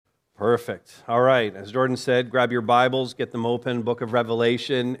Perfect. All right. As Jordan said, grab your Bibles, get them open, Book of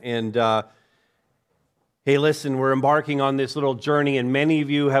Revelation. And hey, listen, we're embarking on this little journey, and many of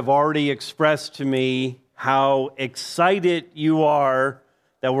you have already expressed to me how excited you are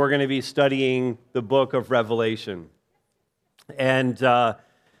that we're going to be studying the Book of Revelation. And, I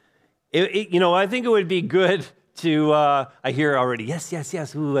think it would be good to, I hear already, yes.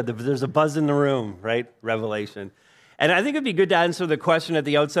 Ooh, there's a buzz in the room, right? Revelation. And I think it'd be good to answer the question at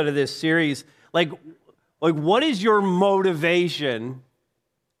the outset of this series, like what is your motivation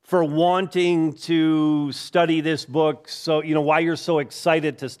for wanting to study this book? So, why you're so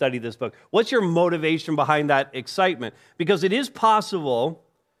excited to study this book. What's your motivation behind that excitement? Because it is possible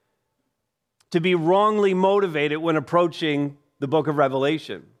to be wrongly motivated when approaching the book of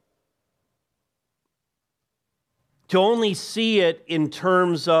Revelation. To only see it in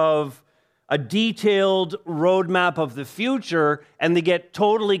terms of a detailed roadmap of the future and to get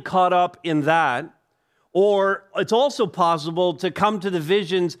totally caught up in that. Or it's also possible to come to the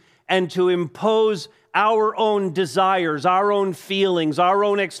visions and to impose our own desires, our own feelings, our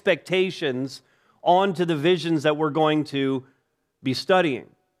own expectations onto the visions that we're going to be studying.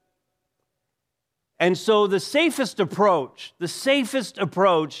 And so the safest approach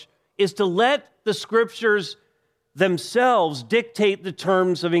is to let the scriptures themselves dictate the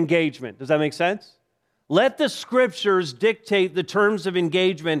terms of engagement. Does that make sense? Let the scriptures dictate the terms of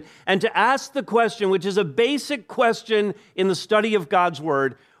engagement, and to ask the question, which is a basic question in the study of God's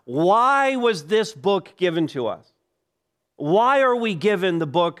word: why was this book given to us? Why are we given the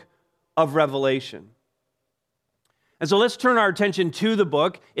book of Revelation? And so let's turn our attention to the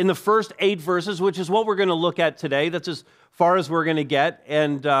book in the first 8 verses, which is what we're going to look at today. That's as far as we're going to get.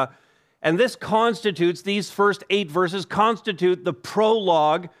 And these first 8 verses constitute the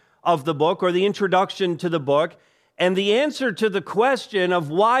prologue of the book, or the introduction to the book. And the answer to the question of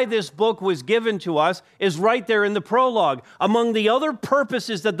why this book was given to us is right there in the prologue. Among the other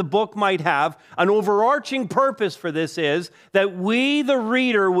purposes that the book might have, an overarching purpose for this is that we, the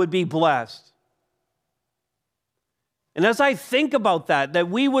reader, would be blessed. And as I think about that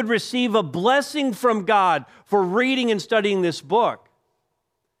we would receive a blessing from God for reading and studying this book,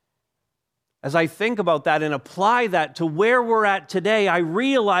 as I think about that and apply that to where we're at today, I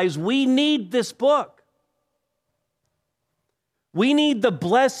realize we need this book. We need the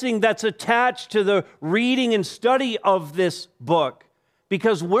blessing that's attached to the reading and study of this book,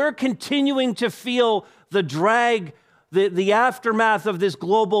 because we're continuing to feel the drag, the aftermath of this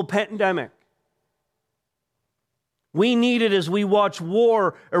global pandemic. We need it as we watch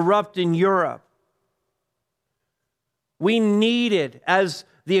war erupt in Europe. We need it as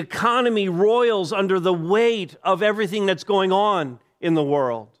the economy roils under the weight of everything that's going on in the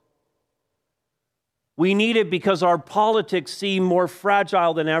world. We need it because our politics seem more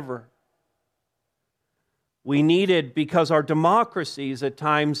fragile than ever. We need it because our democracies at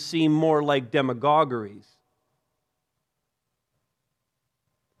times seem more like demagogueries.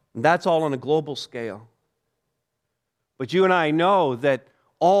 And that's all on a global scale. But you and I know that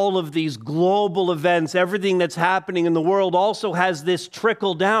all of these global events, everything that's happening in the world also has this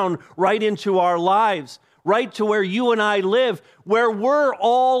trickle down right into our lives, right to where you and I live, where we're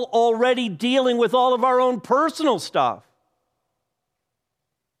all already dealing with all of our own personal stuff.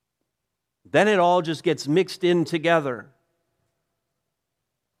 Then it all just gets mixed in together.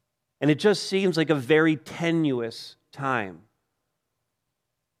 And it just seems like a very tenuous time.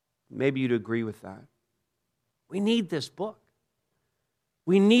 Maybe you'd agree with that. We need this book.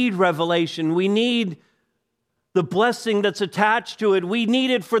 We need Revelation. We need the blessing that's attached to it. We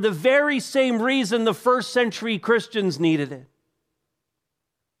need it for the very same reason the first century Christians needed it.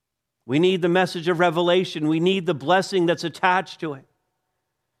 We need the message of Revelation. We need the blessing that's attached to it.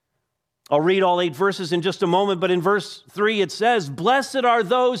 I'll read all 8 verses in just a moment, but in verse 3 it says, "Blessed are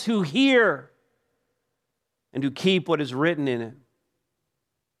those who hear and who keep what is written in it."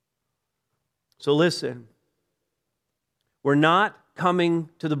 So listen. We're not coming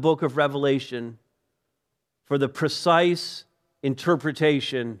to the book of Revelation for the precise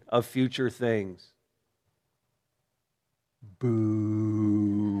interpretation of future things.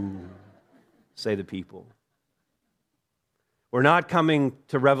 Boo, say the people. We're not coming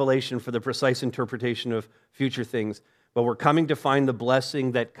to Revelation for the precise interpretation of future things, but we're coming to find the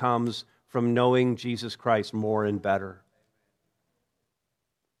blessing that comes from knowing Jesus Christ more and better.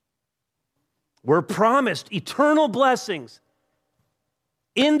 We're promised eternal blessings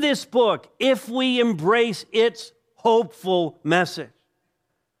in this book if we embrace its hopeful message.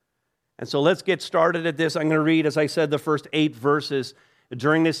 And so let's get started at this. I'm going to read, as I said, the first 8 verses.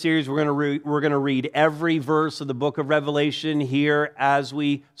 During this series, we're going to read every verse of the book of Revelation here as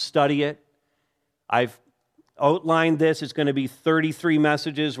we study it. I've outlined this. It's going to be 33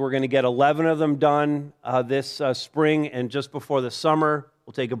 messages. We're going to get 11 of them done this spring and just before the summer.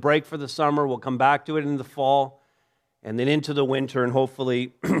 We'll take a break for the summer. We'll come back to it in the fall and then into the winter, and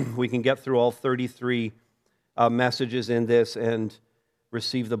hopefully we can get through all 33 messages in this and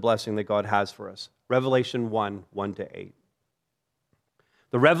receive the blessing that God has for us. Revelation 1:1-8.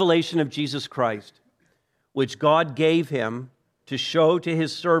 The revelation of Jesus Christ, which God gave him to show to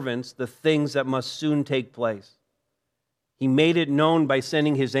his servants the things that must soon take place. He made it known by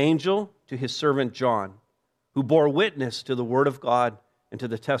sending his angel to his servant John, who bore witness to the word of God and to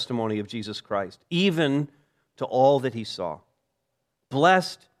the testimony of Jesus Christ, even to all that he saw.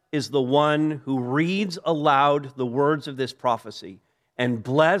 Blessed is the one who reads aloud the words of this prophecy, and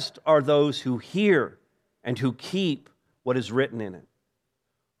blessed are those who hear and who keep what is written in it.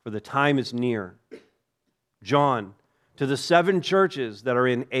 For the time is near. John, to the 7 churches that are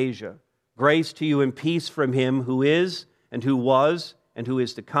in Asia, grace to you and peace from him who is, and who was, and who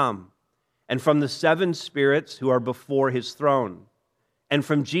is to come, and from the 7 spirits who are before his throne, and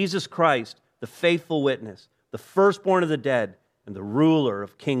from Jesus Christ, the faithful witness, the firstborn of the dead, and the ruler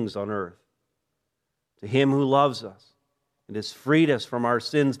of kings on earth. To him who loves us, and has freed us from our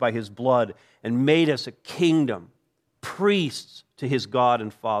sins by his blood, and made us a kingdom, priests to his God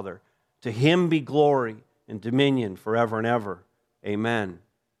and Father. To him be glory and dominion forever and ever. Amen.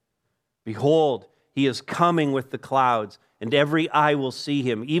 Behold, he is coming with the clouds, and every eye will see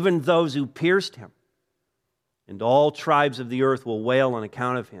him, even those who pierced him. And all tribes of the earth will wail on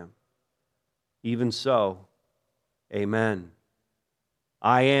account of him. Even so, amen.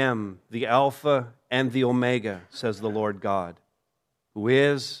 I am the Alpha and the Omega, says the Lord God, who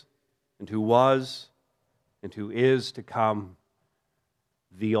is, and who was, and who is to come,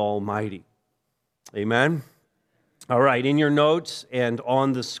 the Almighty. Amen? All right, in your notes and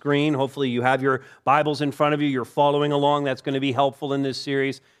on the screen, hopefully you have your Bibles in front of you. You're following along. That's going to be helpful in this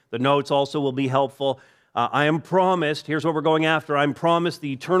series. The notes also will be helpful. I am promised, here's what we're going after, I'm promised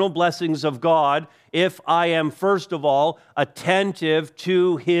the eternal blessings of God if I am, first of all, attentive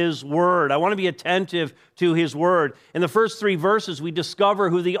to his word. I want to be attentive to his word. In the first 3 verses, we discover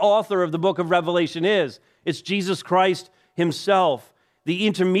who the author of the book of Revelation is. It's Jesus Christ himself. The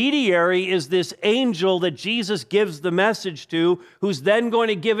intermediary is this angel that Jesus gives the message to, who's then going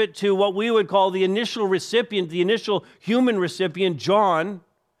to give it to what we would call the initial recipient, the initial human recipient, John,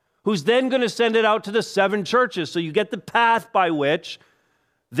 who's then going to send it out to the 7 churches. So you get the path by which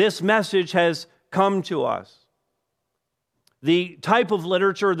this message has come to us. The type of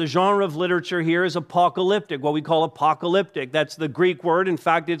literature, the genre of literature here is apocalyptic, what we call apocalyptic. That's the Greek word. In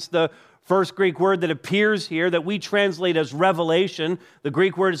fact, it's the first Greek word that appears here that we translate as revelation. The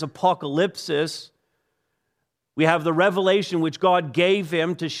Greek word is apocalypsis. We have the revelation which God gave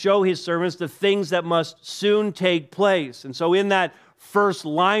him to show his servants the things that must soon take place. And so in that first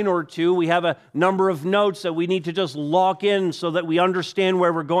line or two, we have a number of notes that we need to just lock in so that we understand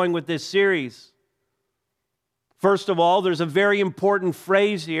where we're going with this series. First of all, there's a very important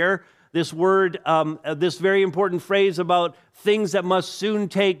phrase here. This word, this very important phrase about things that must soon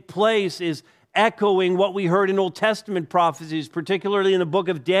take place is echoing what we heard in Old Testament prophecies, particularly in the book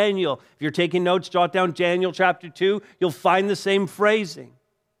of Daniel. If you're taking notes, jot down Daniel chapter 2. You'll find the same phrasing.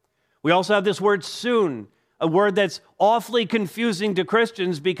 We also have this word soon, a word that's awfully confusing to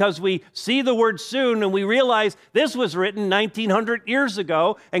Christians because we see the word soon and we realize this was written 1900 years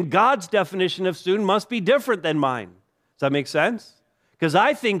ago and God's definition of soon must be different than mine. Does that make sense? Because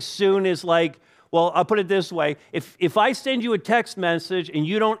I think soon is like, well, I'll put it this way. If I send you a text message and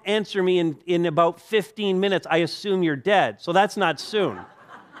you don't answer me in about 15 minutes, I assume you're dead. So that's not soon.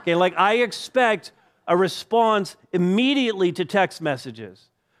 Okay, like I expect a response immediately to text messages.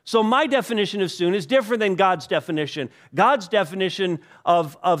 So my definition of soon is different than God's definition. God's definition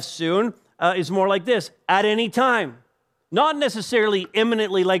of soon is more like this: at any time. Not necessarily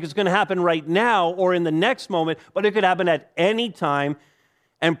imminently like it's going to happen right now or in the next moment, but it could happen at any time,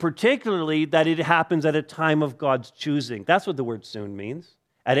 and particularly that it happens at a time of God's choosing. That's what the word soon means.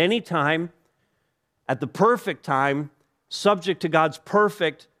 At any time, at the perfect time, subject to God's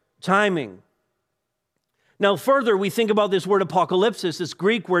perfect timing. Now, further, we think about this word apocalypsis, this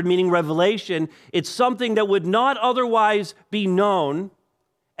Greek word meaning revelation. It's something that would not otherwise be known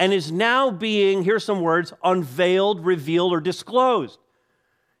and is now being, here's some words, unveiled, revealed, or disclosed.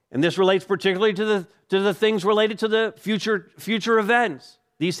 And this relates particularly to the things related to the future events.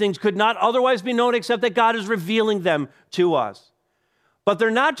 These things could not otherwise be known except that God is revealing them to us. But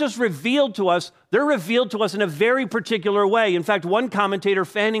they're not just revealed to us, they're revealed to us in a very particular way. In fact, one commentator,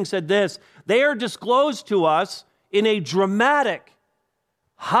 Fanning, said this: they are disclosed to us in a dramatic,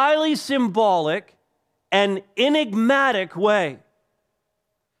 highly symbolic, and enigmatic way.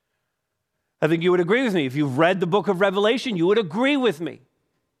 I think you would agree with me. If you've read the book of Revelation, you would agree with me.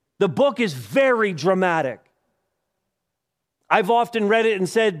 The book is very dramatic. I've often read it and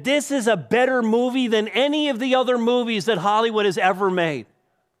said, this is a better movie than any of the other movies that Hollywood has ever made.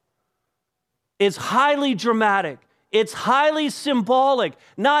 It's highly dramatic. It's highly symbolic.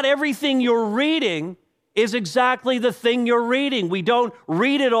 Not everything you're reading is exactly the thing you're reading. We don't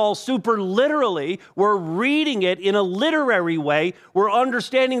read it all super literally. We're reading it in a literary way. We're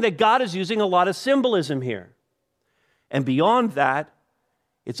understanding that God is using a lot of symbolism here. And beyond that,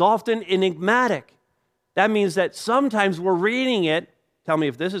 it's often enigmatic. That means that sometimes we're reading it. Tell me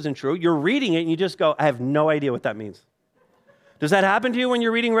if this isn't true. You're reading it and you just go, I have no idea what that means. Does that happen to you when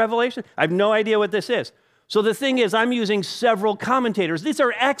you're reading Revelation? I have no idea what this is. So the thing is, I'm using several commentators. These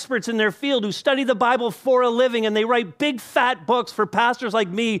are experts in their field who study the Bible for a living, and they write big fat books for pastors like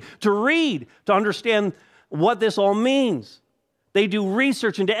me to read, to understand what this all means. They do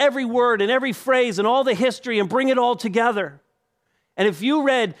research into every word and every phrase and all the history and bring it all together. And if you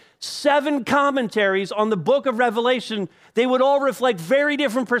read 7 commentaries on the book of Revelation, they would all reflect very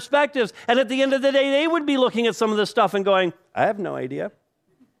different perspectives. And at the end of the day, they would be looking at some of this stuff and going, I have no idea.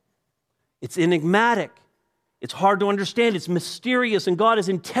 It's enigmatic. It's hard to understand. It's mysterious, and God has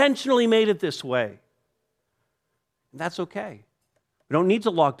intentionally made it this way. And that's okay. We don't need to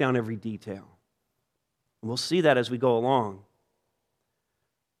lock down every detail. And we'll see that as we go along.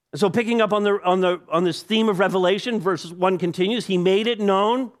 And so picking up on this theme of Revelation, verse 1 continues, he made it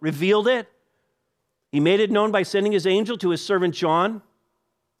known, revealed it. He made it known by sending his angel to his servant John.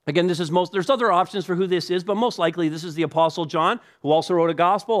 Again, there's other options for who this is, but most likely this is the Apostle John, who also wrote a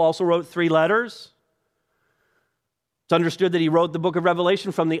gospel, also wrote 3 letters. It's understood that he wrote the book of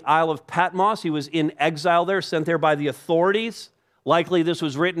Revelation from the Isle of Patmos. He was in exile there, sent there by the authorities. Likely this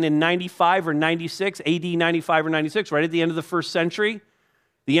was written in 95 or 96, AD 95 or 96, right at the end of the first century.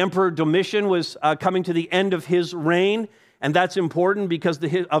 The Emperor Domitian was coming to the end of his reign, and that's important because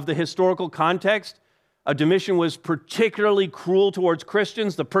of the historical context. Domitian was particularly cruel towards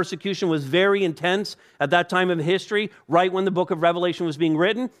Christians. The persecution was very intense at that time of history, right when the book of Revelation was being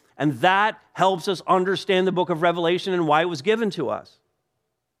written, and that helps us understand the book of Revelation and why it was given to us.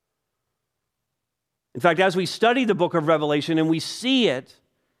 In fact, as we study the book of Revelation and we see it,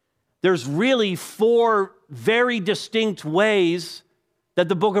 there's really 4 very distinct ways that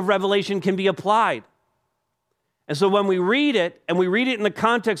the book of Revelation can be applied. And so when we read it, and we read it in the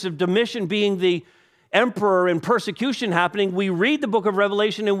context of Domitian being the emperor and persecution happening, we read the book of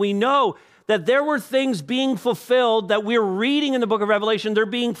Revelation and we know that there were things being fulfilled that we're reading in the book of Revelation. They're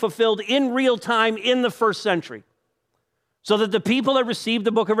being fulfilled in real time in the first century. So that the people that received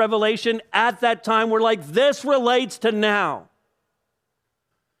the book of Revelation at that time were like, this relates to now.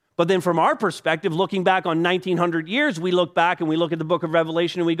 But then from our perspective, looking back on 1900 years, we look back and we look at the book of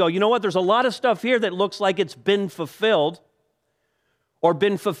Revelation and we go, you know what? There's a lot of stuff here that looks like it's been fulfilled or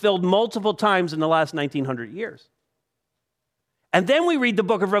been fulfilled multiple times in the last 1900 years. And then we read the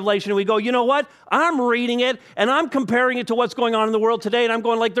book of Revelation and we go, you know what? I'm reading it and I'm comparing it to what's going on in the world today, and I'm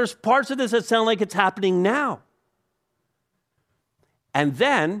going like, there's parts of this that sound like it's happening now. And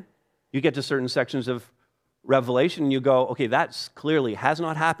then you get to certain sections of Revelation and you go, okay, that clearly has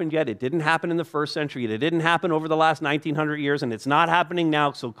not happened yet. It didn't happen in the first century. It didn't happen over the last 1900 years, and it's not happening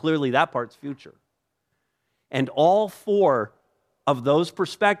now, so clearly that part's future. And all 4 of those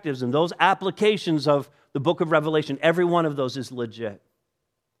perspectives and those applications of the book of Revelation, every one of those is legit.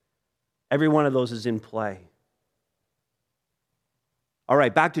 Every one of those is in play. All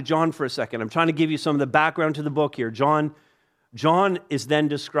right, back to John for a second. I'm trying to give you some of the background to the book here. John is then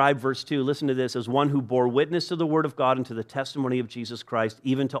described, verse 2, listen to this, as one who bore witness to the word of God and to the testimony of Jesus Christ,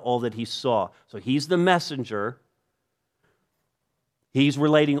 even to all that he saw. So he's the messenger. He's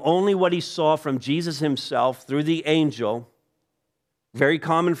relating only what he saw from Jesus himself through the angel. Very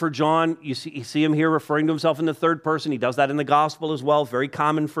common for John. You see him here referring to himself in the third person. He does that in the gospel as well. Very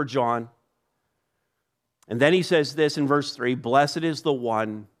common for John. And then he says this in verse 3, blessed is the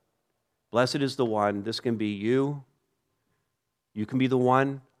one, this can be you. You can be the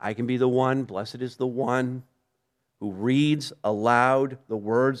one, I can be the one. Blessed is the one who reads aloud the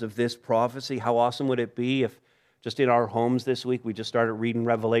words of this prophecy. How awesome would it be if just in our homes this week we just started reading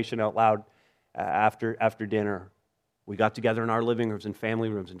Revelation out loud after dinner. We got together in our living rooms and family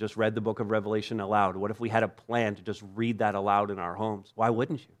rooms and just read the book of Revelation aloud. What if we had a plan to just read that aloud in our homes? Why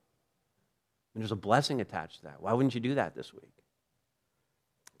wouldn't you? And there's a blessing attached to that. Why wouldn't you do that this week?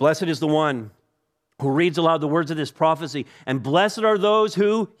 Blessed is the one who reads aloud the words of this prophecy, and blessed are those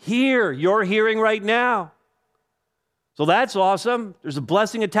who hear. You're hearing right now. So that's awesome. There's a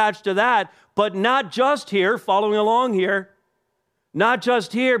blessing attached to that, but not just here, following along here, not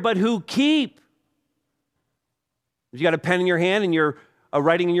just here, but who keep. If you got a pen in your hand and you're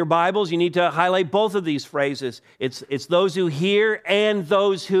writing in your Bibles, you need to highlight both of these phrases. It's those who hear and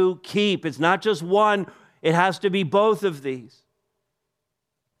those who keep. It's not just one, it has to be both of these.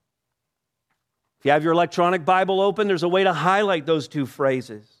 If you have your electronic Bible open, there's a way to highlight those two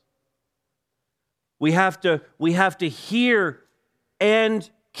phrases. We have to hear and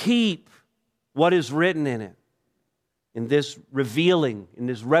keep what is written in it, in this revealing, in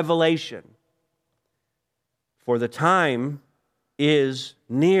this revelation. For the time is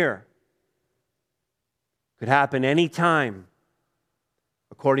near. Could happen any time,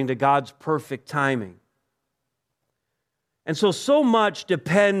 according to God's perfect timing. And so much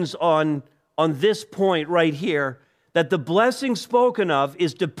depends on this point right here, that the blessing spoken of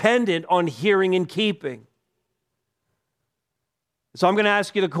is dependent on hearing and keeping. So I'm going to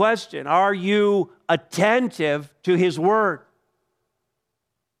ask you the question, are you attentive to His word?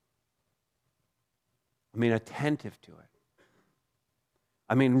 I mean, attentive to it.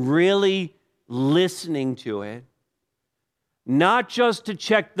 I mean, really listening to it, not just to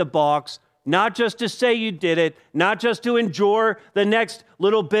check the box, not just to say you did it, not just to endure the next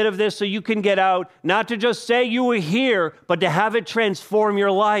little bit of this so you can get out, not to just say you were here, but to have it transform your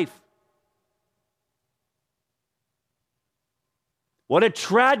life. What a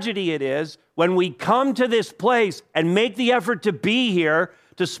tragedy it is when we come to this place and make the effort to be here,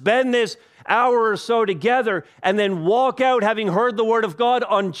 to spend this hour or so together, and then walk out having heard the word of God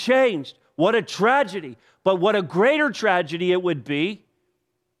unchanged. What a tragedy. But what a greater tragedy it would be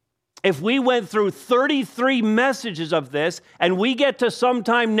if we went through 33 messages of this, and we get to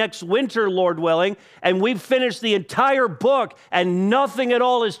sometime next winter, Lord willing, and we've finished the entire book, and nothing at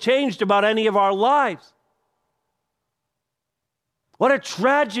all has changed about any of our lives. What a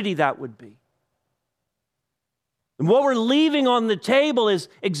tragedy that would be. And what we're leaving on the table is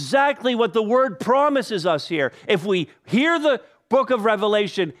exactly what the Word promises us here. If we hear the book of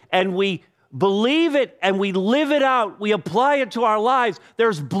Revelation and we believe it and we live it out, we apply it to our lives,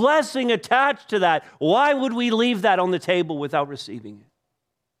 there's blessing attached to that. Why would we leave that on the table without receiving it?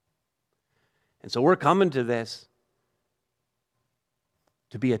 And so we're coming to this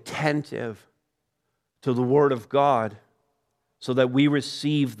to be attentive to the Word of God so that we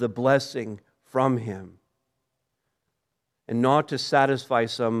receive the blessing from Him, and not to satisfy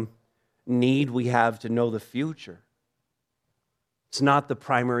some need we have to know the future. It's not the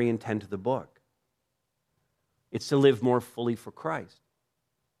primary intent of the book. It's to live more fully for Christ.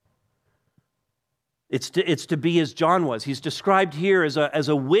 It's to be as John was. He's described here as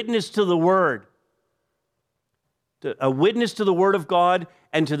a witness to the Word. A witness to the Word of God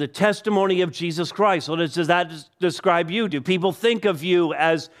and to the testimony of Jesus Christ. So does that describe you? Do people think of you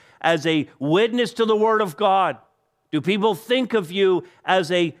as a witness to the Word of God? Do people think of you as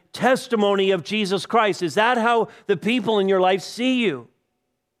a testimony of Jesus Christ? Is that how the people in your life see you?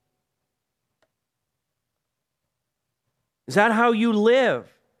 Is that how you live?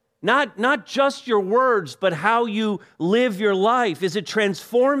 Not just your words, but how you live your life. Is it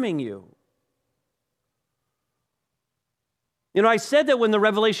transforming you? You know, I said that when the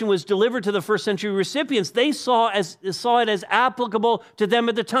revelation was delivered to the first century recipients, they saw it as applicable to them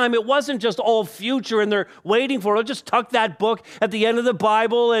at the time. It wasn't just all future and they're waiting for it. Just tuck that book at the end of the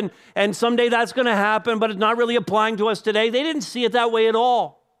Bible and someday that's going to happen, but it's not really applying to us today. They didn't see it that way at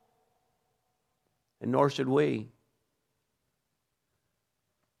all. And nor should we.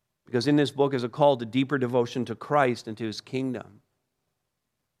 Because in this book is a call to deeper devotion to Christ and to His kingdom.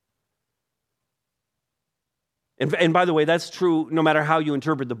 And by the way, that's true no matter how you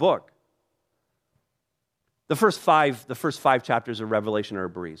interpret the book. The first five chapters of Revelation are a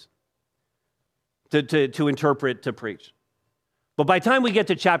breeze to interpret, to preach. But by the time we get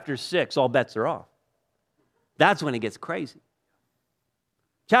to chapter 6, all bets are off. That's when it gets crazy.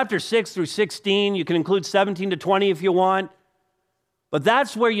 Chapter 6 through 16, you can include 17 to 20 if you want. But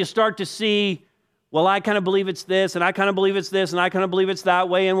that's where you start to see, well, I kind of believe it's this, and I kind of believe it's this, and I kind of believe it's that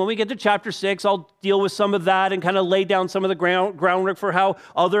way. And when we get to chapter 6, I'll deal with some of that and kind of lay down some of the groundwork for how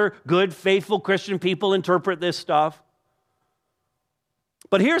other good, faithful Christian people interpret this stuff.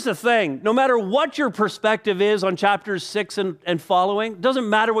 But here's the thing. No matter what your perspective is on chapters 6 and following, it doesn't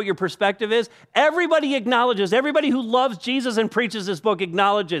matter what your perspective is, everybody acknowledges, everybody who loves Jesus and preaches this book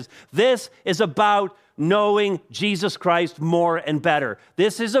acknowledges this is about knowing Jesus Christ more and better.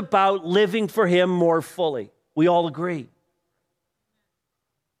 This is about living for Him more fully. We all agree.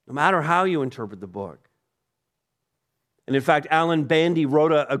 no matter how you interpret the book. And in fact, Bandy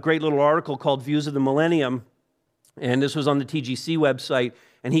wrote a great little article called Views of the Millennium, and this was on the TGC website,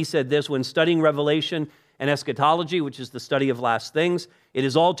 and he said this: when studying Revelation and eschatology, which is the study of last things, it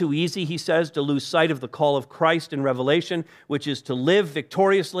is all too easy, he says, to lose sight of the call of Christ in Revelation, which is to live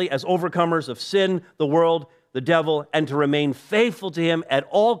victoriously as overcomers of sin, the world, the devil, and to remain faithful to him at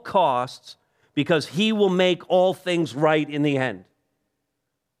all costs, because he will make all things right in the end.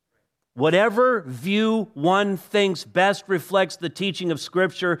 Whatever view one thinks best reflects the teaching of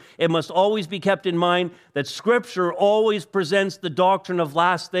Scripture, it must always be kept in mind that Scripture always presents the doctrine of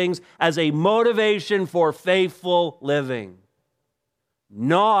last things as a motivation for faithful living,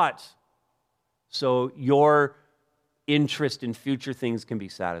 not so your interest in future things can be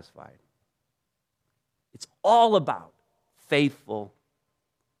satisfied. It's all about faithful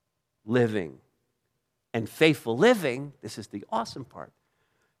living. And faithful living, this is the awesome part,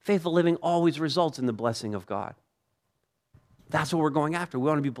 faithful living always results in the blessing of God. That's what we're going after. We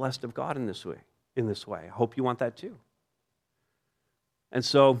want to be blessed of God in this way. I hope you want that too. And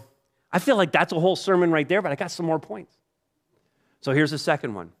so I feel like that's a whole sermon right there, but I got some more points. So here's the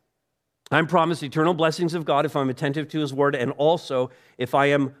second one. I'm promised eternal blessings of God if I'm attentive to his word, and also if I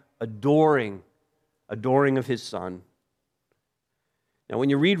am adoring of his Son. Now,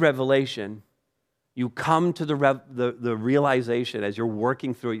 when you read Revelation, you come to the realization, as you're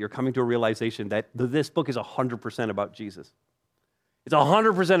working through it, you're coming to a realization that this book is 100% about Jesus. It's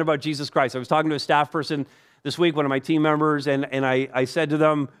 100% about Jesus Christ. I was talking to a staff person this week, one of my team members, and I said to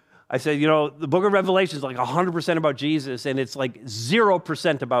them, the book of Revelation is like 100% about Jesus, and it's like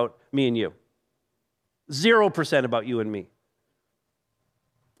 0% about me and you. 0% about you and me.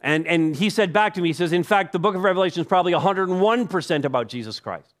 And he said back to me, he says, in fact, the book of Revelation is probably 101% about Jesus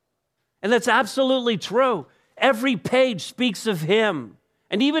Christ. And that's absolutely true. Every page speaks of him.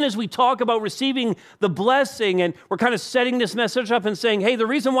 And even as we talk about receiving the blessing, and we're kind of setting this message up and saying, hey, the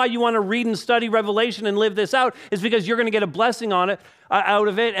reason why you want to read and study Revelation and live this out is because you're going to get a blessing out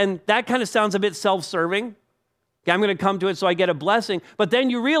of it. And that kind of sounds a bit self-serving. Okay, I'm going to come to it so I get a blessing. But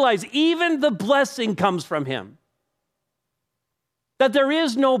then you realize even the blessing comes from him. That there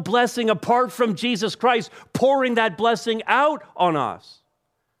is no blessing apart from Jesus Christ pouring that blessing out on us.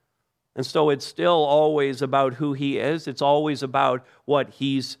 And so it's still always about who he is. It's always about what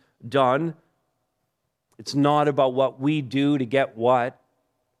he's done. It's not about what we do to get what.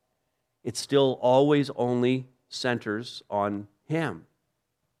 It still always only centers on him.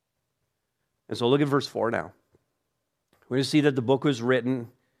 And so look at verse 4 now. We're going to see that the book was written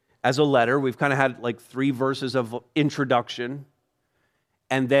as a letter. We've kind of had like 3 verses of introduction.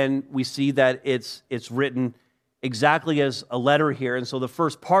 And then we see that it's written exactly as a letter here. And so the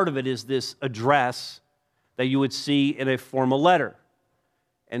first part of it is this address that you would see in a formal letter.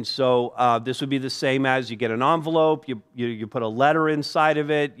 And so this would be the same as you get an envelope, you put a letter inside of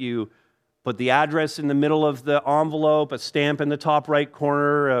it, you put the address in the middle of the envelope, a stamp in the top right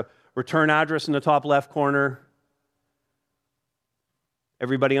corner, a return address in the top left corner.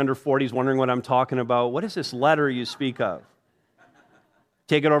 Everybody under 40 is wondering what I'm talking about. What is this letter you speak of?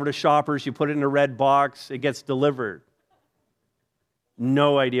 Take it over to Shoppers, you put it in a red box, it gets delivered.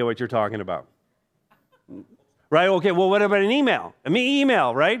 No idea what you're talking about. Right? Okay, well, what about an email?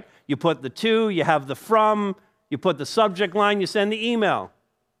 Email, right? You put the to, you have the from, you put the subject line, you send the email.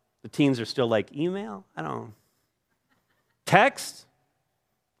 The teens are still like, email? I don't know. Text?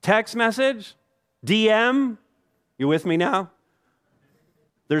 Text message? DM? You with me now?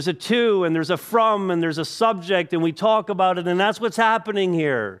 There's a to, and there's a from, and there's a subject, and we talk about it, and that's what's happening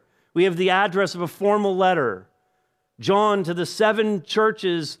here. We have the address of a formal letter. John to the 7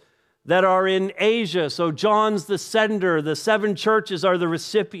 churches that are in Asia. So John's the sender. The 7 churches are the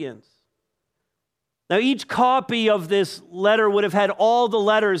recipients. Now, each copy of this letter would have had all the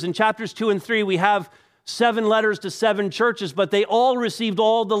letters. In chapters 2 and 3, we have 7 letters to 7 churches, but they all received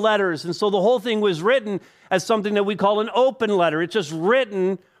all the letters. And so the whole thing was written as something that we call an open letter. It's just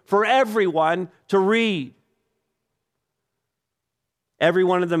written for everyone to read. Every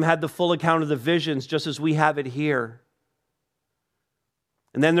one of them had the full account of the visions, just as we have it here.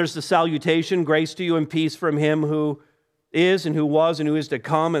 And then there's the salutation, grace to you and peace from him who is and who was and who is to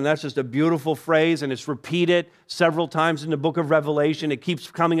come. And that's just a beautiful phrase, and it's repeated several times in the book of Revelation. It keeps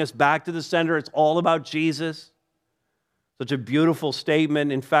coming us back to the center. It's all about Jesus. Such a beautiful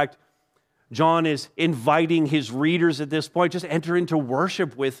statement. In fact, John is inviting his readers at this point, just enter into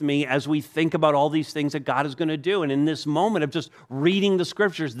worship with me as we think about all these things that God is going to do. And in this moment of just reading the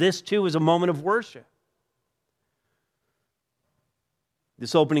scriptures, this too is a moment of worship.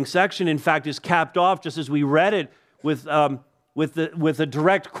 This opening section, in fact, is capped off, just as we read it, with with a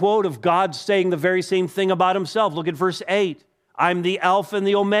direct quote of God saying the very same thing about himself. Look at verse 8. I'm the Alpha and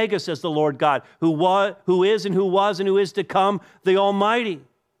the Omega, says the Lord God, who is and who was and who is to come, the Almighty.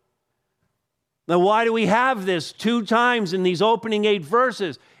 Now, why do we have this 2 times in these opening 8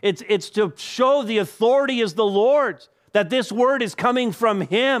 verses? It's to show the authority is the Lord's, that this word is coming from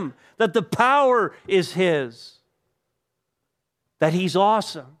him, that the power is his, that he's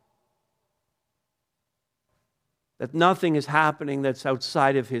awesome, that nothing is happening that's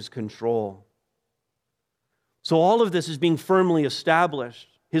outside of his control. So all of this is being firmly established.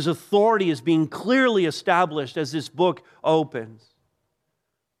 His authority is being clearly established as this book opens.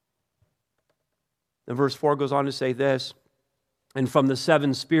 And verse 4 goes on to say this, and from the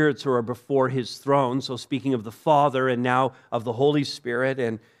 7 spirits who are before his throne, so speaking of the Father and now of the Holy Spirit,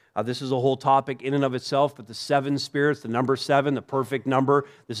 and this is a whole topic in and of itself, but the 7 spirits, the number 7, the perfect number,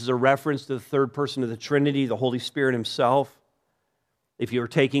 this is a reference to the third person of the Trinity, the Holy Spirit himself. If you're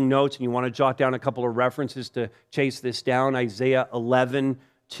taking notes and you want to jot down a couple of references to chase this down, Isaiah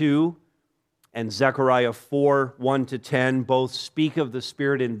 11:2 and Zechariah 4:1-10 both speak of the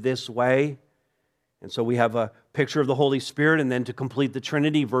Spirit in this way. And so we have a picture of the Holy Spirit, and then to complete the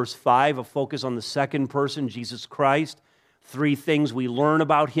Trinity, verse 5, a focus on the second person, Jesus Christ. 3 things we learn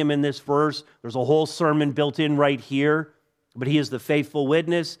about him in this verse. There's a whole sermon built in right here, but he is the faithful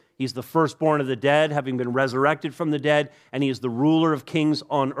witness. He's the firstborn of the dead, having been resurrected from the dead, and he is the ruler of kings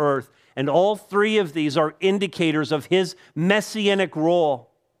on earth. And all 3 of these are indicators of his messianic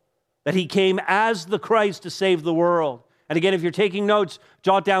role, that he came as the Christ to save the world. And again, if you're taking notes,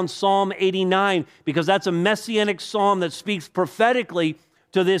 jot down Psalm 89, because that's a messianic psalm that speaks prophetically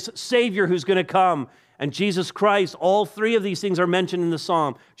to this Savior who's going to come. And Jesus Christ, all 3 of these things are mentioned in the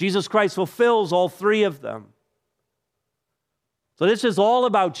psalm. Jesus Christ fulfills all 3 of them. So this is all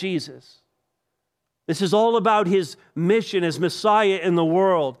about Jesus. This is all about his mission as Messiah in the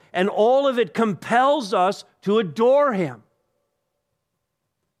world. And all of it compels us to adore him.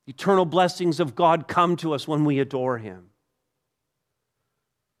 Eternal blessings of God come to us when we adore him.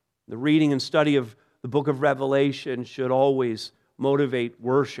 The reading and study of the book of Revelation should always motivate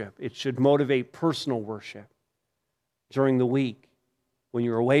worship. It should motivate personal worship during the week when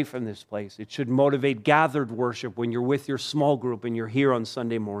you're away from this place. It should motivate gathered worship when you're with your small group and you're here on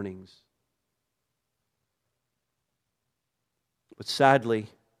Sunday mornings. But sadly,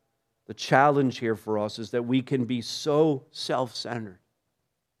 the challenge here for us is that we can be so self-centered.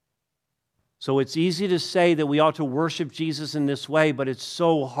 So it's easy to say that we ought to worship Jesus in this way, but it's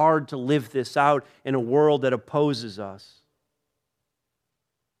so hard to live this out in a world that opposes us.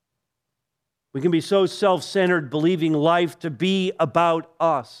 We can be so self-centered, believing life to be about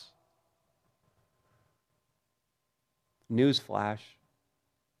us. Newsflash,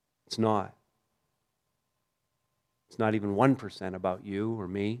 it's not. It's not even 1% about you or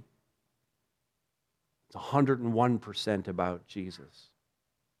me. It's 101% about Jesus.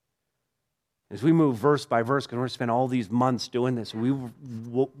 As we move verse by verse, because we're going to spend all these months doing this, we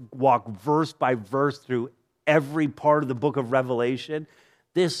walk verse by verse through every part of the book of Revelation,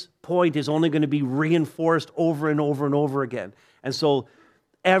 this point is only going to be reinforced over and over and over again. And so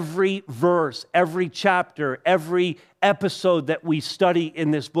every verse, every chapter, every episode that we study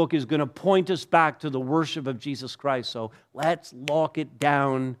in this book is going to point us back to the worship of Jesus Christ. So let's lock it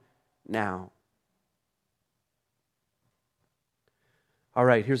down now. All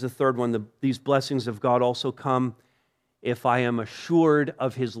right, here's the third one. These blessings of God also come if I am assured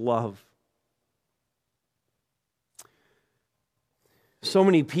of his love. So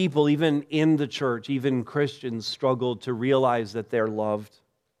many people, even in the church, even Christians, struggle to realize that they're loved.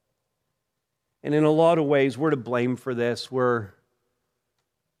 And in a lot of ways, we're to blame for this.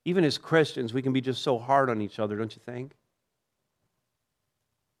 Even as Christians, we can be just so hard on each other, don't you think?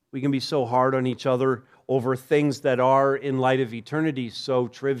 We can be so hard on each other over things that are, in light of eternity, so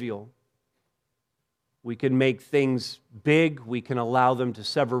trivial. We can make things big. We can allow them to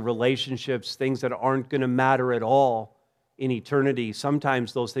sever relationships, things that aren't going to matter at all in eternity.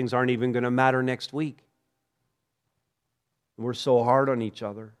 Sometimes those things aren't even going to matter next week. We're so hard on each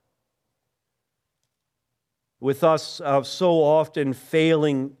other. With us so often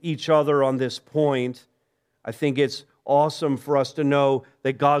failing each other on this point, I think it's awesome for us to know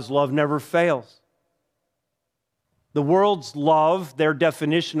that God's love never fails. The world's love, their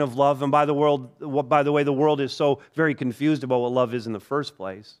definition of love, and by the way, the world is so very confused about what love is in the first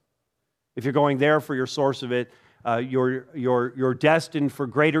place. If you're going there for your source of it, you're destined for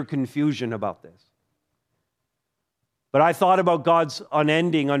greater confusion about this. But I thought about God's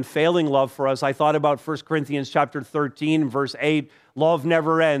unending, unfailing love for us. I thought about 1 Corinthians chapter 13, verse 8, love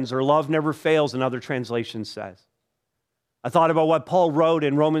never ends, or love never fails, another translation says. I thought about what Paul wrote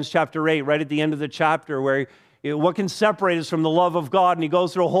in Romans chapter 8, right at the end of the chapter, where what can separate us from the love of God? And he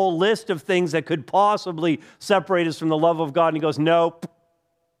goes through a whole list of things that could possibly separate us from the love of God. And he goes, nope.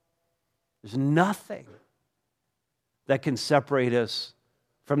 There's nothing that can separate us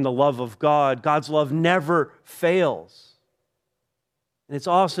from the love of God. God's love never fails. And it's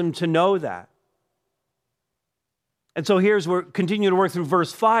awesome to know that. And so we're continuing to work through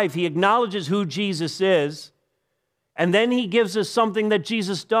verse 5. He acknowledges who Jesus is, and then he gives us something that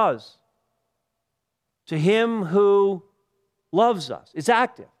Jesus does. To him who loves us. It's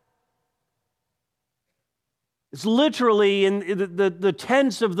active. It's literally, in the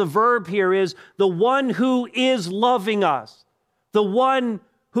tense of the verb here is the one who is loving us. The one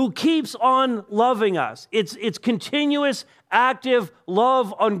who keeps on loving us. It's continuous, active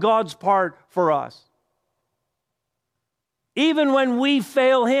love on God's part for us. Even when we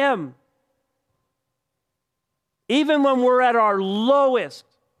fail him. Even when we're at our lowest.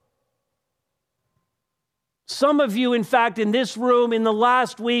 Some of you, in fact, in this room in the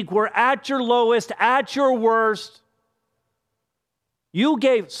last week were at your lowest, at your worst.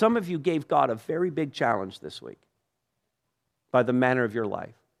 Some of you gave God a very big challenge this week by the manner of your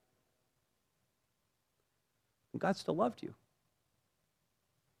life. And God still loved you.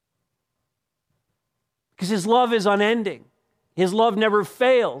 Because his love is unending. His love never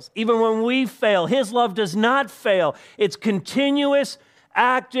fails. Even when we fail, his love does not fail. It's continuous,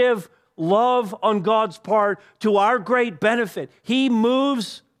 active love on God's part to our great benefit. He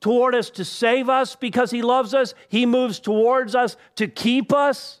moves toward us to save us because he loves us. He moves towards us to keep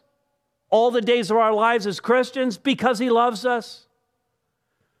us all the days of our lives as Christians because he loves us.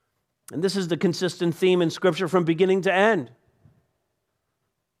 And this is the consistent theme in Scripture from beginning to end.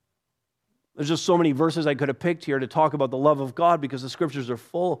 There's just so many verses I could have picked here to talk about the love of God because the Scriptures are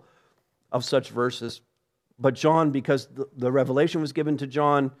full of such verses. But John, because the revelation was given to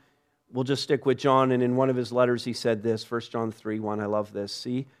John, we'll just stick with John, and in one of his letters he said this, 1 John 3:1, I love this.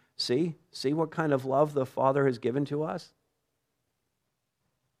 See what kind of love the Father has given to us?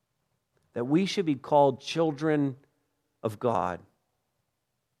 That we should be called children of God.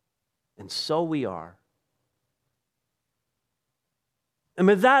 And so we are. I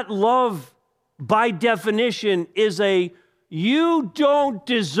mean, that love, by definition, is you don't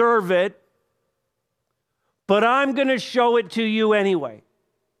deserve it, but I'm going to show it to you anyway.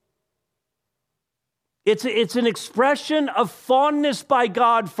 It's an expression of fondness by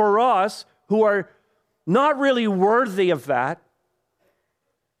God for us who are not really worthy of that.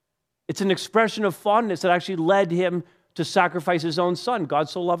 It's an expression of fondness that actually led him to sacrifice his own son. God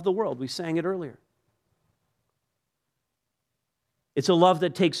so loved the world. We sang it earlier. It's a love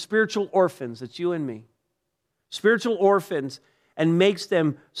that takes spiritual orphans, it's you and me, spiritual orphans, and makes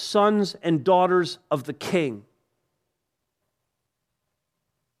them sons and daughters of the King.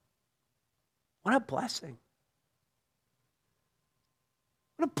 What a blessing.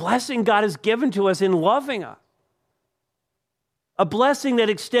 What a blessing God has given to us in loving us. A blessing that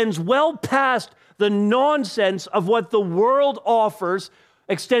extends well past the nonsense of what the world offers,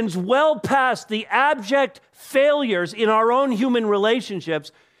 extends well past the abject failures in our own human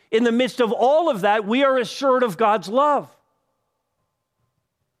relationships. In the midst of all of that, we are assured of God's love.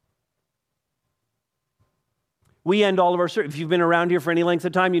 We end all of our services. If you've been around here for any length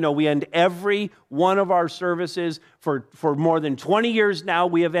of time, you know we end every one of our services for more than 20 years now.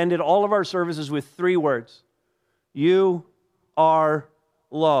 We have ended all of our services with 3 words. You are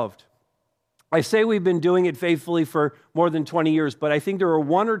loved. I say we've been doing it faithfully for more than 20 years, but I think there were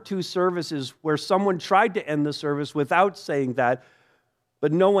 1 or 2 services where someone tried to end the service without saying that,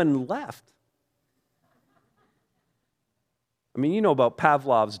 but no one left. I mean, you know about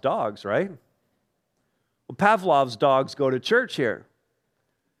Pavlov's dogs, right? Well, Pavlov's dogs go to church here.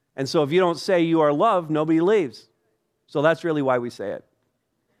 And so if you don't say you are loved, nobody leaves. So that's really why we say it.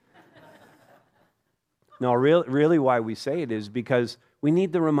 No, really why we say it is because we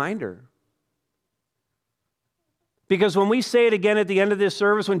need the reminder. Because when we say it again at the end of this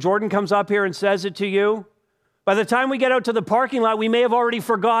service, when Jordan comes up here and says it to you, by the time we get out to the parking lot, we may have already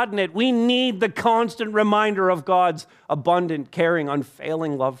forgotten it. We need the constant reminder of God's abundant, caring,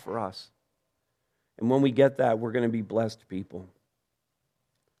 unfailing love for us. And when we get that, we're going to be blessed people.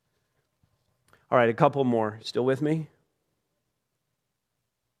 All right, a couple more. Still with me?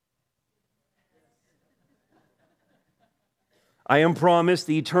 I am promised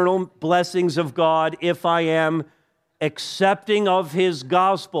the eternal blessings of God if I am accepting of his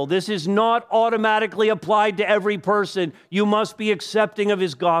gospel. This is not automatically applied to every person. You must be accepting of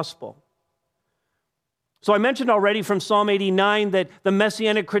his gospel. So I mentioned already from Psalm 89 that the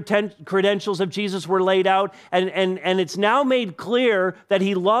messianic credentials of Jesus were laid out, and it's now made clear that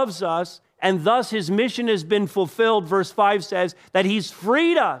he loves us, and thus his mission has been fulfilled. Verse 5 says that he's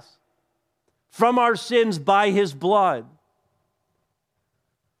freed us from our sins by his blood.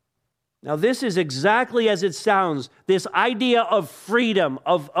 Now this is exactly as it sounds, this idea of freedom,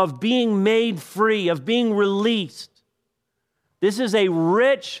 of being made free, of being released. This is a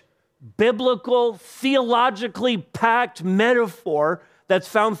rich, biblical, theologically packed metaphor that's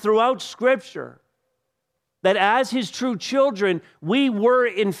found throughout Scripture. That as his true children, we were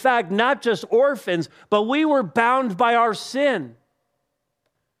in fact not just orphans, but we were bound by our sin.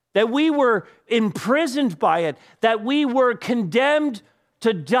 That we were imprisoned by it. That we were condemned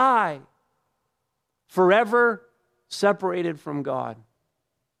to die, forever separated from God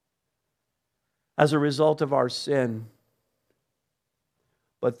as a result of our sin.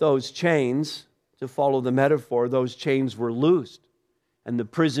 But those chains, to follow the metaphor, those chains were loosed and the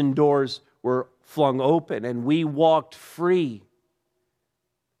prison doors were flung open and we walked free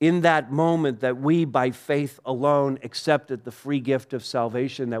in that moment that we, by faith alone, accepted the free gift of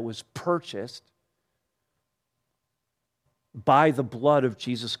salvation that was purchased by the blood of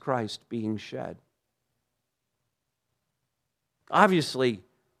Jesus Christ being shed. Obviously,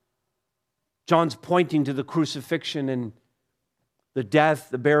 John's pointing to the crucifixion and the death,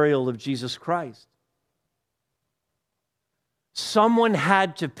 the burial of Jesus Christ. Someone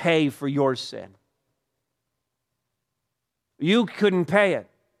had to pay for your sin. You couldn't pay it.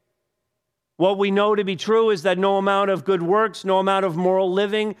 What we know to be true is that no amount of good works, no amount of moral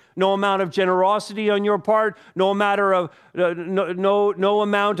living, no amount of generosity on your part, no amount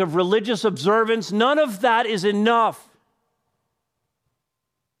of religious observance, none of that is enough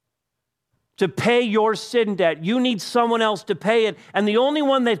to pay your sin debt. You need someone else to pay it. And the only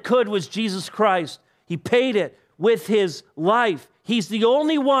one that could was Jesus Christ. He paid it with his life. He's the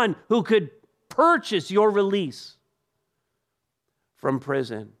only one who could purchase your release from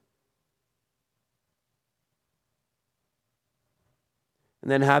prison.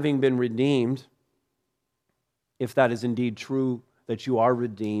 And then having been redeemed, if that is indeed true that you are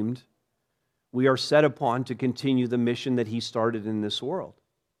redeemed, we are set upon to continue the mission that he started in this world.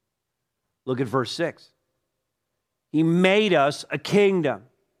 Look at verse 6. He made us a kingdom.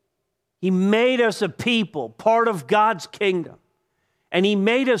 He made us a people, part of God's kingdom. And he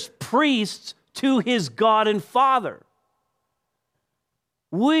made us priests to his God and Father.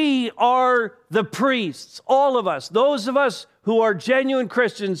 We are the priests, all of us. Those of us who are genuine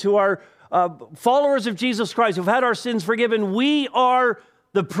Christians, who are followers of Jesus Christ, who've had our sins forgiven, we are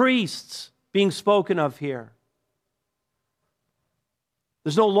the priests being spoken of here.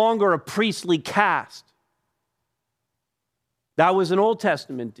 There's no longer a priestly caste. That was an Old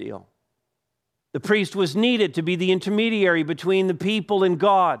Testament deal. The priest was needed to be the intermediary between the people and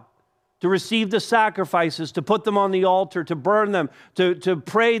God, to receive the sacrifices, to put them on the altar, to burn them, to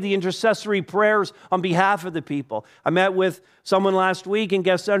pray the intercessory prayers on behalf of the people. I met with someone last week in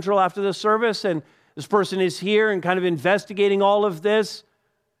Guest Central after the service, and this person is here and kind of investigating all of this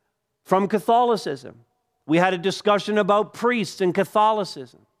from Catholicism. We had a discussion about priests and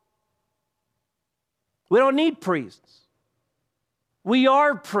Catholicism. We don't need priests. We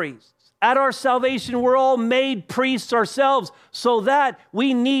are priests. At our salvation, we're all made priests ourselves, so that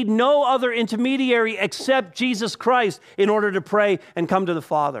we need no other intermediary except Jesus Christ in order to pray and come to the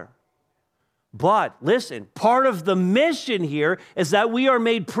Father. But listen, part of the mission here is that we are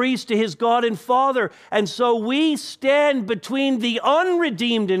made priests to his God and Father, and so we stand between the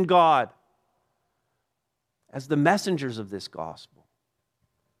unredeemed and God as the messengers of this gospel.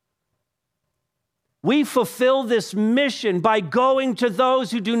 We fulfill this mission by going to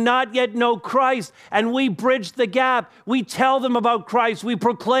those who do not yet know Christ, and we bridge the gap. We tell them about Christ. We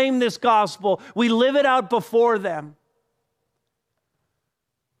proclaim this gospel. We live it out before them.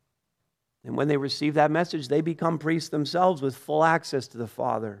 And when they receive that message, they become priests themselves with full access to the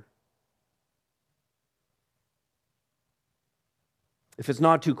Father. If it's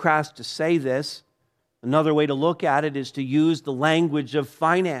not too crass to say this, another way to look at it is to use the language of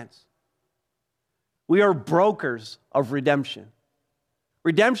finance. We are brokers of redemption.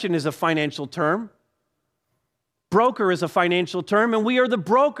 Redemption is a financial term. Broker is a financial term, and we are the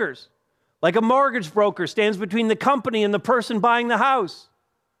brokers. Like a mortgage broker stands between the company and the person buying the house.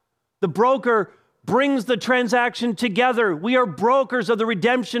 The broker brings the transaction together. We are brokers of the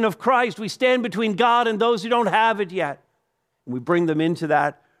redemption of Christ. We stand between God and those who don't have it yet. We bring them into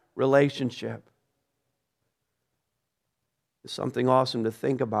that relationship. It's something awesome to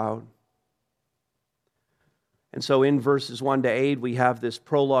think about. And so in verses 1 to 8, we have this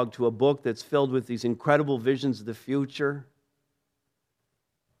prologue to a book that's filled with these incredible visions of the future.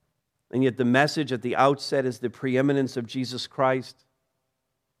 And yet the message at the outset is the preeminence of Jesus Christ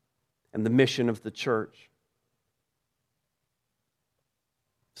and the mission of the church.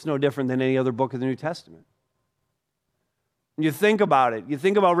 It's no different than any other book of the New Testament. When you think about it, you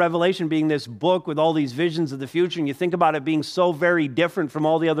think about Revelation being this book with all these visions of the future, and you think about it being so very different from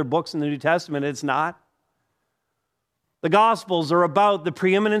all the other books in the New Testament. It's not. The Gospels are about the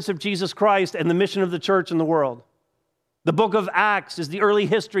preeminence of Jesus Christ and the mission of the church in the world. The book of Acts is the early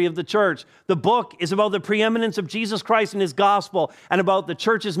history of the church. The book is about the preeminence of Jesus Christ and his gospel and about the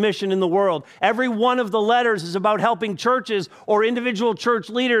church's mission in the world. Every one of the letters is about helping churches or individual church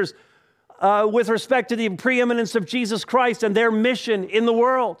leaders with respect to the preeminence of Jesus Christ and their mission in the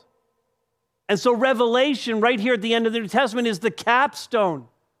world. And so Revelation, right here at the end of the New Testament, is the capstone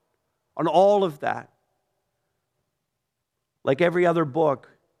on all of that. Like every other book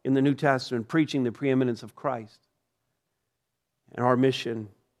in the New Testament, preaching the preeminence of Christ and our mission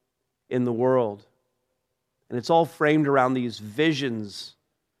in the world. And it's all framed around these visions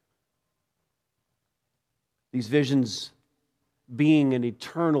being an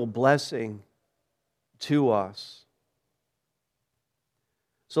eternal blessing to us.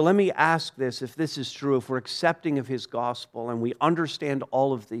 So let me ask this, if this is true, if we're accepting of his gospel and we understand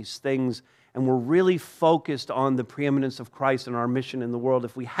all of these things and we're really focused on the preeminence of Christ and our mission in the world,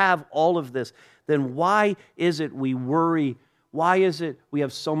 if we have all of this, then why is it we worry? Why is it we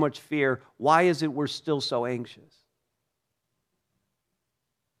have so much fear? Why is it we're still so anxious?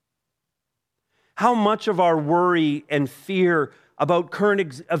 How much of our worry and fear about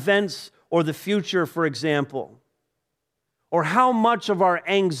current events or the future, for example, or how much of our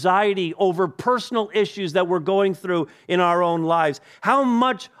anxiety over personal issues that we're going through in our own lives, how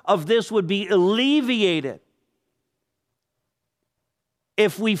much of this would be alleviated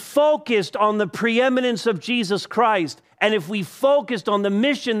if we focused on the preeminence of Jesus Christ and if we focused on the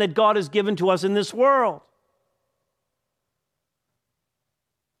mission that God has given to us in this world?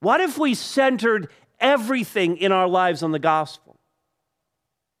 What if we centered everything in our lives on the gospel?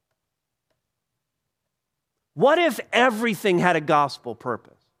 What if everything had a gospel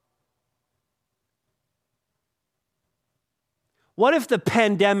purpose? What if the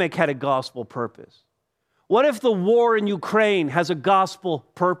pandemic had a gospel purpose? What if the war in Ukraine has a gospel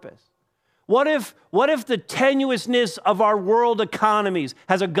purpose? What if the tenuousness of our world economies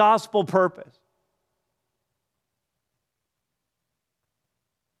has a gospel purpose?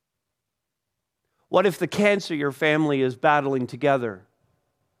 What if the cancer your family is battling together,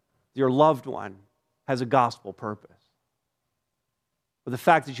 your loved one, has a gospel purpose? Or the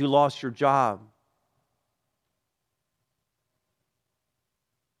fact that you lost your job?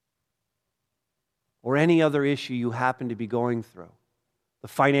 Or any other issue you happen to be going through? The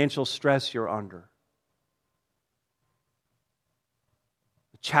financial stress you're under?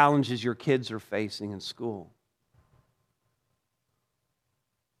 The challenges your kids are facing in school?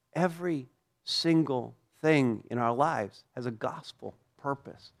 Every single thing in our lives has a gospel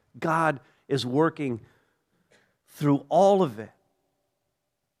purpose. God is working through all of it.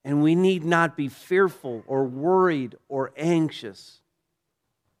 And we need not be fearful or worried or anxious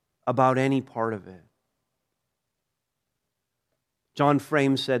about any part of it. John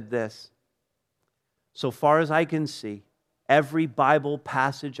Frame said this: "So far as I can see, every Bible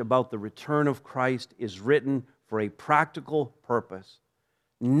passage about the return of Christ is written for a practical purpose.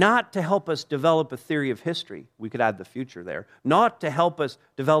 Not to help us develop a theory of history," we could add the future there, "not to help us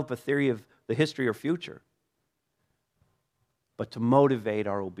develop a theory of the history or future, but to motivate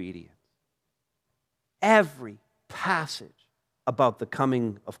our obedience." Every passage about the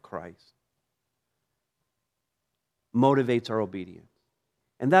coming of Christ motivates our obedience.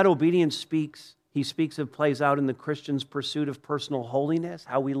 And that obedience plays out in the Christian's pursuit of personal holiness,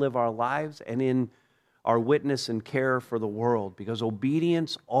 how we live our lives, and in our witness and care for the world, because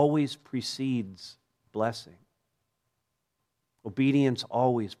obedience always precedes blessing. Obedience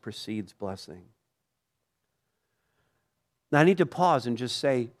always precedes blessing. Now, I need to pause and just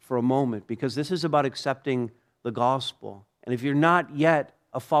say for a moment, because this is about accepting the gospel. And if you're not yet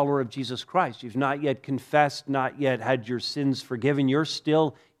a follower of Jesus Christ, you've not yet confessed, not yet had your sins forgiven, you're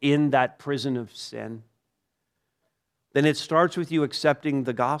still in that prison of sin, then it starts with you accepting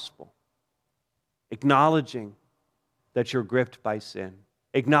the gospel. Acknowledging that you're gripped by sin.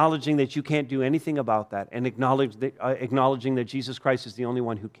 Acknowledging that you can't do anything about that. And acknowledging that Jesus Christ is the only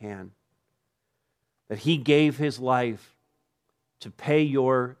one who can. That he gave his life to pay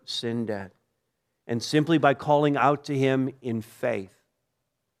your sin debt. And simply by calling out to him in faith,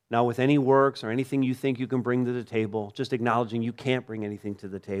 not with any works or anything you think you can bring to the table, just acknowledging you can't bring anything to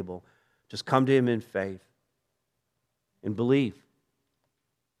the table. Just come to him in faith and believe.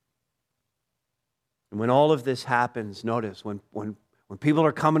 And when all of this happens, notice, when people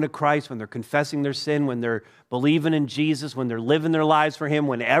are coming to Christ, when they're confessing their sin, when they're believing in Jesus, when they're living their lives for him,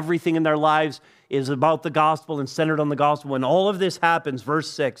 when everything in their lives is about the gospel and centered on the gospel, when all of this happens, verse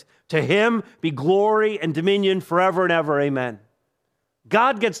 6, to him be glory and dominion forever and ever, amen.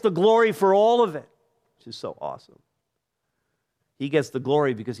 God gets the glory for all of it, which is so awesome. He gets the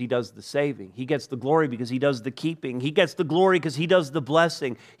glory because he does the saving. He gets the glory because he does the keeping. He gets the glory because he does the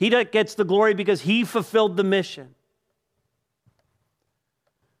blessing. He gets the glory because he fulfilled the mission.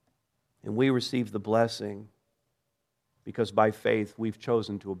 And we receive the blessing because by faith we've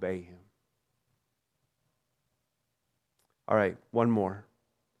chosen to obey him. All right, one more.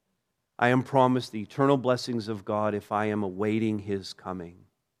 I am promised the eternal blessings of God if I am awaiting his coming.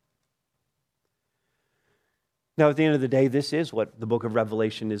 Now, at the end of the day, this is what the book of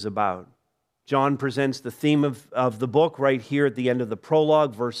Revelation is about. John presents the theme of the book right here at the end of the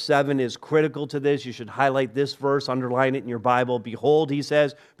prologue. Verse 7 is critical to this. You should highlight this verse, underline it in your Bible. Behold, he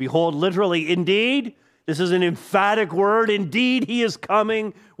says, behold, literally, indeed. This is an emphatic word. Indeed, he is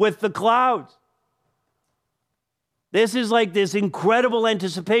coming with the clouds. This is like this incredible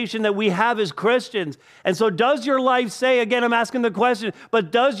anticipation that we have as Christians. And so does your life say, again, I'm asking the question,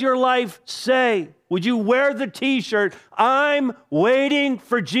 but does your life say, would you wear the t-shirt, I'm waiting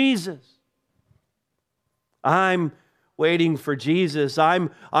for Jesus? I'm waiting for Jesus.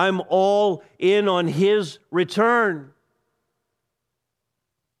 I'm all in on his return.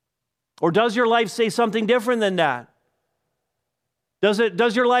 Or does your life say something different than that?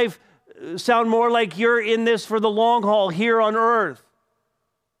 Does your life sound more like you're in this for the long haul here on earth?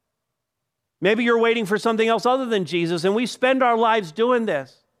 Maybe you're waiting for something else other than Jesus, and we spend our lives doing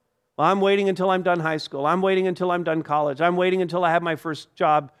this. Well, I'm waiting until I'm done high school. I'm waiting until I'm done college. I'm waiting until I have my first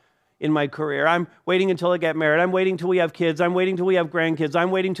job in my career. I'm waiting until I get married. I'm waiting until we have kids. I'm waiting until we have grandkids.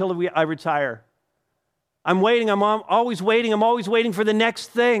 I'm waiting until I retire. I'm waiting. I'm always waiting. I'm always waiting for the next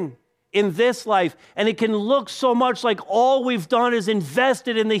thing in this life. And it can look so much like all we've done is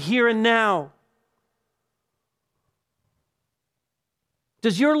invested in the here and now.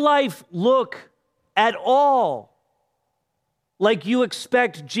 Does your life look at all like you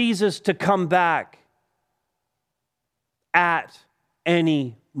expect Jesus to come back at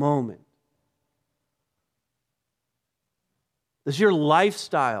any moment? Does your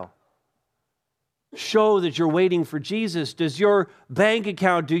lifestyle show that you're waiting for Jesus? Does your bank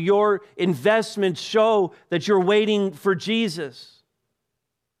account, do your investments show that you're waiting for Jesus?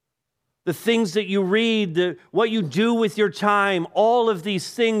 The things that you read, what you do with your time, all of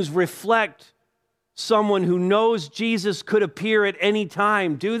these things reflect someone who knows Jesus could appear at any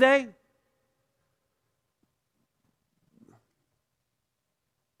time, do they?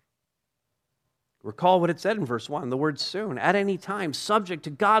 Recall what it said in verse 1, the word soon, at any time, subject to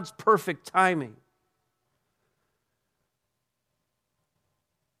God's perfect timing.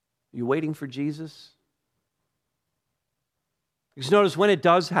 Are you waiting for Jesus? Because notice when it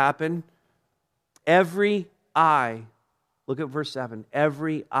does happen, every eye, look at verse 7,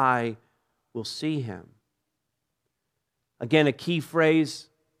 every eye will see him. Again, a key phrase,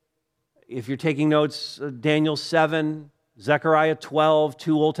 if you're taking notes, Daniel 7, Zechariah 12,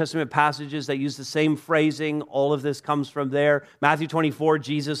 two Old Testament passages that use the same phrasing. All of this comes from there. Matthew 24,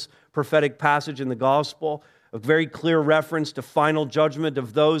 Jesus' prophetic passage in the gospel, a very clear reference to final judgment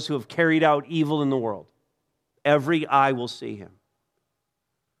of those who have carried out evil in the world. Every eye will see him.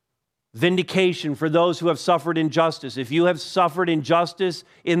 Vindication for those who have suffered injustice. If you have suffered injustice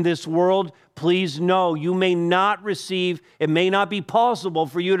in this world, please know you may not receive, it may not be possible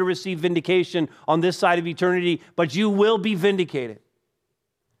for you to receive vindication on this side of eternity, but you will be vindicated.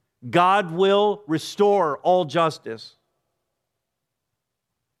 God will restore all justice.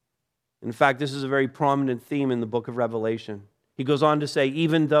 In fact, this is a very prominent theme in the book of Revelation. He goes on to say,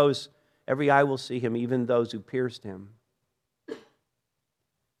 even those, every eye will see him, even those who pierced him.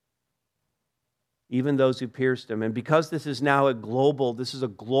 Even those who pierced him. And because this is now a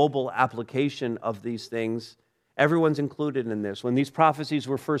global application of these things, everyone's included in this. When these prophecies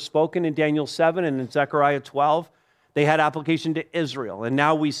were first spoken in Daniel 7 and in Zechariah 12, they had application to Israel. And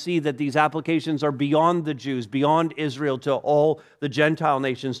now we see that these applications are beyond the Jews, beyond Israel, to all the Gentile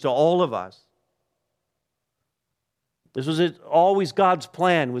nations, to all of us. This was always God's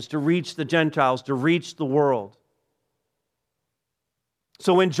plan, was to reach the Gentiles, to reach the world.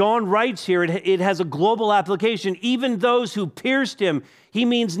 So when John writes here, it has a global application. Even those who pierced him, he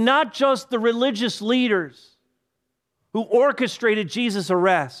means not just the religious leaders who orchestrated Jesus'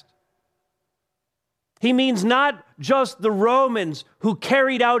 arrest. He means not just the Romans who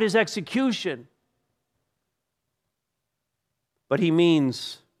carried out his execution, but he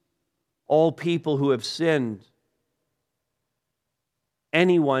means all people who have sinned,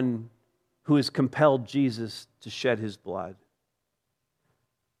 anyone who has compelled Jesus to shed his blood.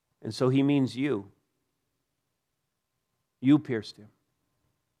 And so he means you. You pierced him.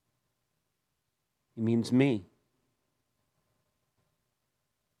 He means me.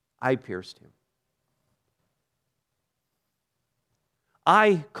 I pierced him.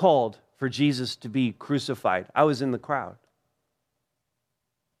 I called for Jesus to be crucified. I was in the crowd.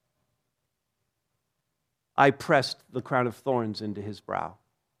 I pressed the crown of thorns into his brow.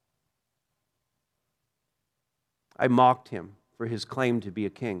 I mocked him for his claim to be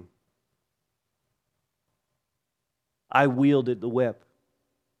a king. I wielded the whip.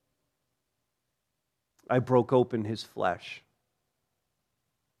 I broke open his flesh.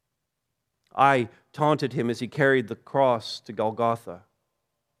 I taunted him as he carried the cross to Golgotha.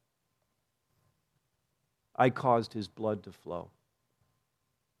 I caused his blood to flow.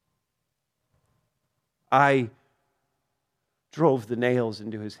 I drove the nails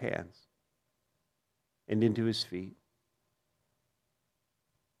into his hands and into his feet.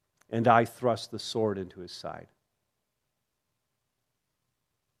 And I thrust the sword into his side.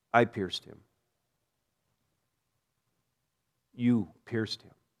 I pierced him. You pierced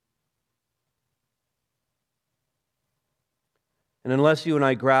him. And unless you and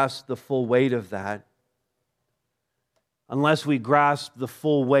I grasp the full weight of that, unless we grasp the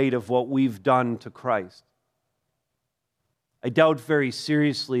full weight of what we've done to Christ, I doubt very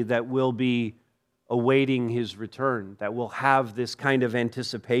seriously that we'll be awaiting his return, that we'll have this kind of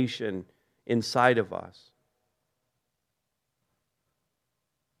anticipation inside of us.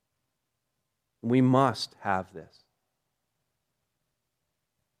 We must have this.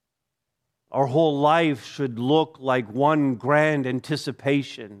 Our whole life should look like one grand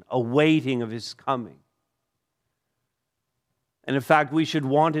anticipation, a waiting of his coming. And in fact, we should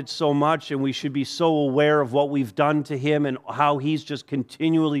want it so much, and we should be so aware of what we've done to him and how he's just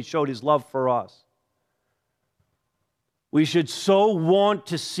continually showed his love for us. We should so want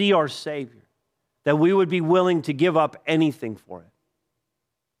to see our Savior that we would be willing to give up anything for it.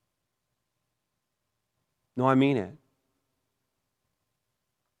 No, I mean it.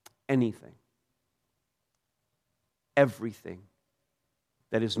 Anything. Everything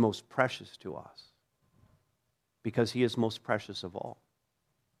that is most precious to us, because he is most precious of all.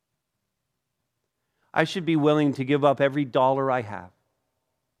 I should be willing to give up every dollar I have,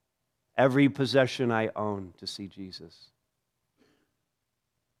 every possession I own to see Jesus.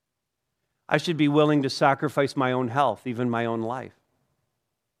 I should be willing to sacrifice my own health, even my own life.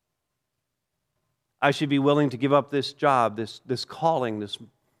 I should be willing to give up this job, this calling, this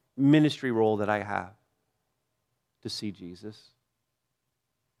ministry role that I have to see Jesus.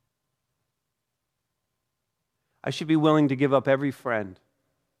 I should be willing to give up every friend.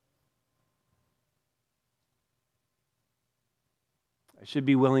 I should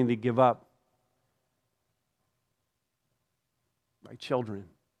be willing to give up my children,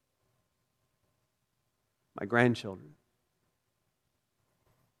 my grandchildren.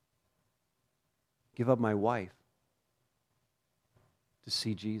 Give up my wife to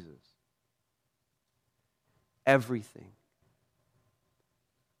see Jesus. Everything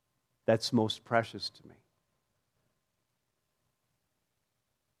that's most precious to me.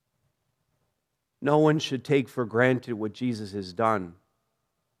 No one should take for granted what Jesus has done.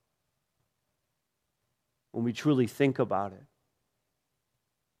 When we truly think about it,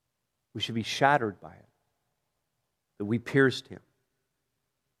 we should be shattered by it, that we pierced him.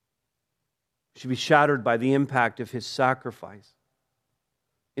 We should be shattered by the impact of his sacrifice.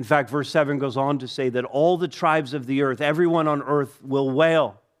 In fact, verse 7 goes on to say that all the tribes of the earth, everyone on earth will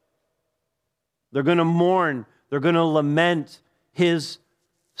wail. They're going to mourn. They're going to lament his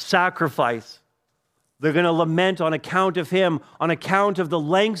sacrifice. They're going to lament on account of him, on account of the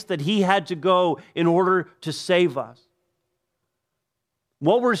lengths that he had to go in order to save us.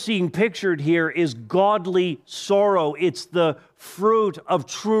 What we're seeing pictured here is godly sorrow. It's the fruit of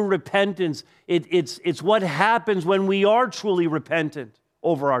true repentance. It's what happens when we are truly repentant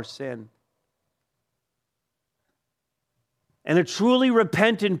over our sin. And a truly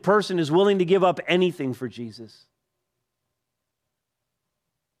repentant person is willing to give up anything for Jesus.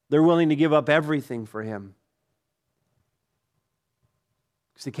 They're willing to give up everything for him,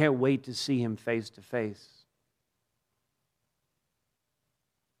 because they can't wait to see him face to face.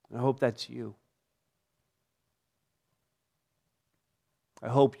 I hope that's you. I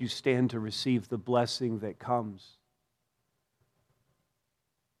hope you stand to receive the blessing that comes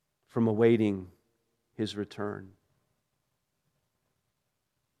from awaiting his return.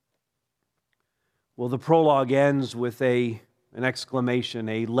 Well, the prologue ends with an exclamation,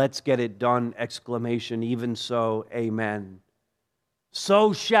 a let's get it done exclamation, even so, amen.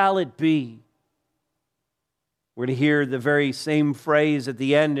 So shall it be. We're going to hear the very same phrase at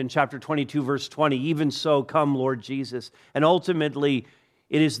the end in chapter 22, verse 20, even so, come, Lord Jesus. And ultimately,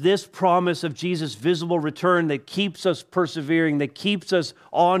 it is this promise of Jesus' visible return that keeps us persevering, that keeps us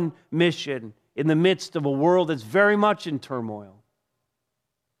on mission in the midst of a world that's very much in turmoil.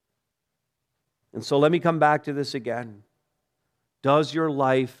 And so let me come back to this again. Does your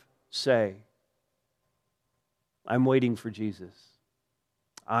life say, I'm waiting for Jesus.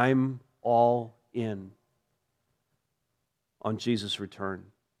 I'm all in on Jesus' return.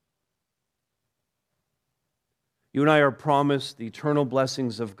 You and I are promised the eternal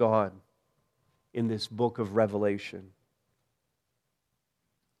blessings of God in this book of Revelation.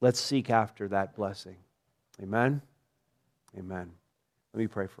 Let's seek after that blessing. Amen? Amen. Let me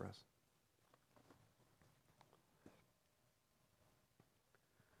pray for us.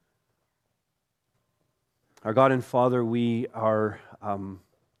 Our God and Father, we are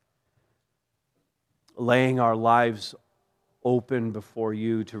laying our lives open before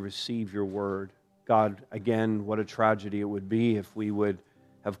you to receive your word. God, again, what a tragedy it would be if we would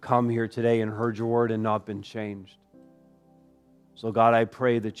have come here today and heard your word and not been changed. So God, I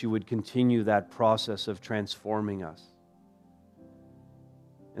pray that you would continue that process of transforming us.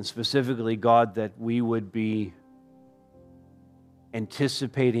 And specifically, God, that we would be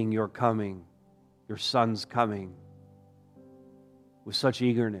anticipating your coming, your Son's coming, with such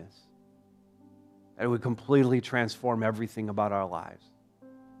eagerness that it would completely transform everything about our lives.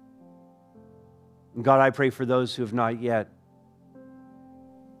 And God, I pray for those who have not yet,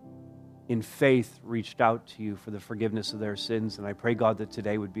 in faith, reached out to you for the forgiveness of their sins. And I pray, God, that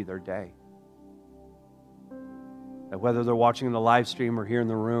today would be their day. That whether they're watching in the live stream or here in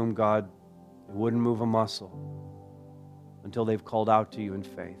the room, God, it wouldn't move a muscle until they've called out to you in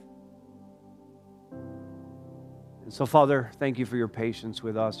faith. And so, Father, thank you for your patience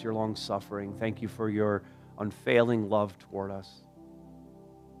with us, your long suffering. Thank you for your unfailing love toward us.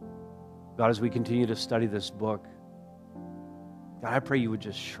 God, as we continue to study this book, God, I pray you would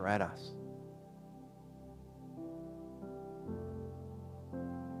just shred us.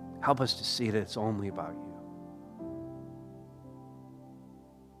 Help us to see that it's only about you.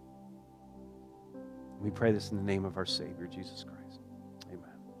 We pray this in the name of our Savior, Jesus Christ.